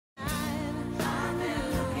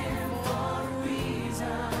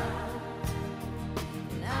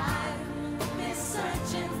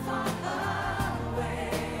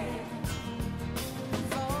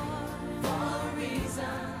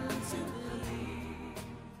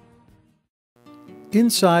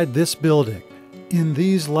Inside this building, in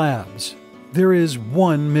these labs, there is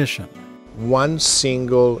one mission. One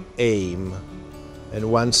single aim and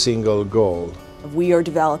one single goal. We are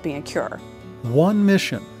developing a cure. One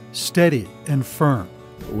mission, steady and firm.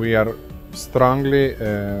 We are strongly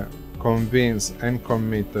convinced and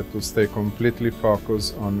committed to stay completely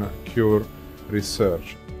focused on cure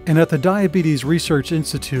research. And at the Diabetes Research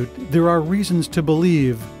Institute, there are reasons to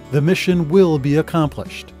believe the mission will be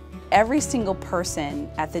accomplished. Every single person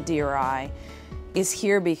at the DRI is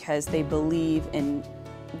here because they believe in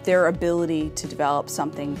their ability to develop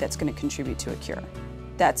something that's going to contribute to a cure.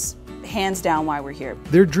 That's hands down why we're here.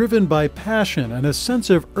 They're driven by passion and a sense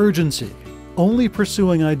of urgency, only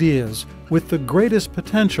pursuing ideas with the greatest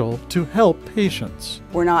potential to help patients.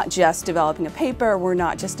 We're not just developing a paper, we're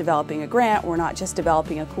not just developing a grant, we're not just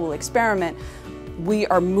developing a cool experiment. We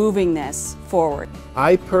are moving this forward.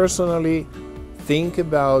 I personally think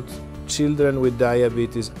about children with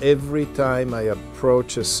diabetes every time I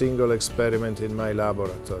approach a single experiment in my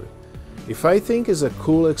laboratory. If I think it's a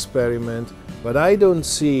cool experiment, but I don't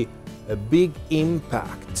see a big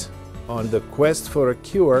impact on the quest for a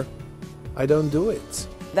cure, I don't do it.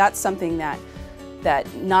 That's something that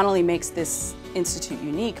not only makes this institute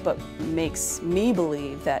unique, but makes me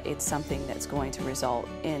believe that it's something that's going to result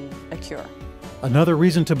in a cure. Another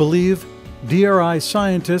reason to believe, DRI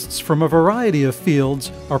scientists from a variety of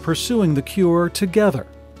fields are pursuing the cure together.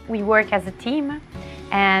 We work as a team,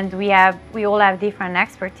 and we all have different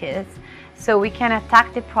expertise, so we can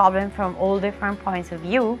attack the problem from all different points of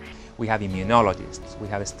view. We have immunologists, we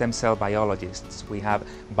have stem cell biologists, we have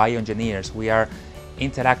bioengineers. We are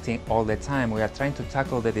interacting all the time. We are trying to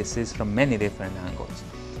tackle the disease from many different angles.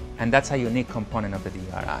 And that's a unique component of the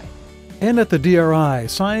DRI. And at the DRI,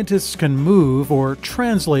 scientists can move or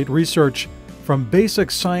translate research from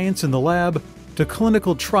basic science in the lab to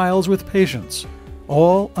clinical trials with patients,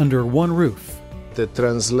 all under one roof. The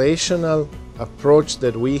translational approach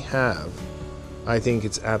that we have, I think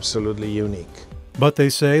it's absolutely unique. But they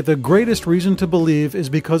say the greatest reason to believe is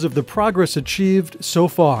because of the progress achieved so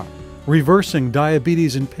far, reversing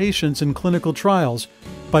diabetes in patients in clinical trials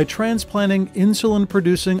by transplanting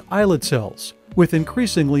insulin-producing islet cells with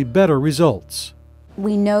increasingly better results.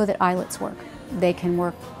 We know that islets work. They can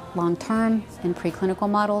work long-term in preclinical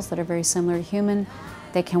models that are very similar to human.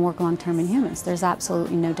 They can work long-term in humans. There's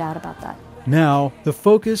absolutely no doubt about that. Now, the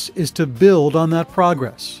focus is to build on that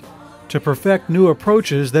progress, to perfect new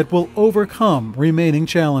approaches that will overcome remaining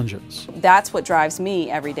challenges. That's what drives me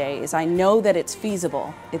every day, is I know that it's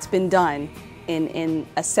feasible. It's been done in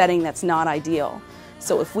a setting that's not ideal.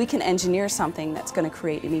 So if we can engineer something that's going to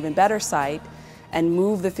create an even better site and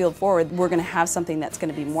move the field forward, we're going to have something that's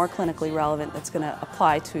going to be more clinically relevant, that's going to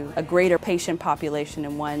apply to a greater patient population,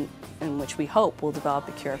 and one in which we hope will develop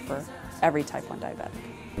a cure for every type 1 diabetic.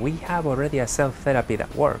 We have already a cell therapy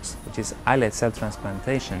that works, which is islet cell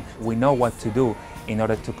transplantation. We know what to do in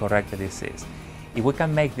order to correct the disease. If we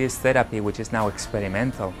can make this therapy, which is now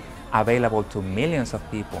experimental, available to millions of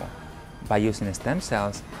people by using stem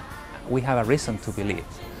cells, we have a reason to believe.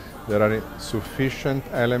 There are sufficient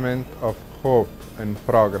elements of hope and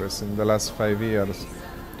progress in the last 5 years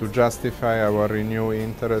to justify our renewed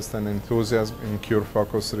interest and enthusiasm in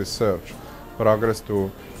cure-focused research. Progress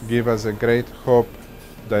to give us a great hope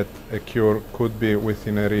that a cure could be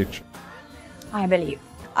within a reach. I believe.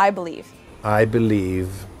 I believe. I believe.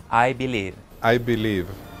 I believe. I believe.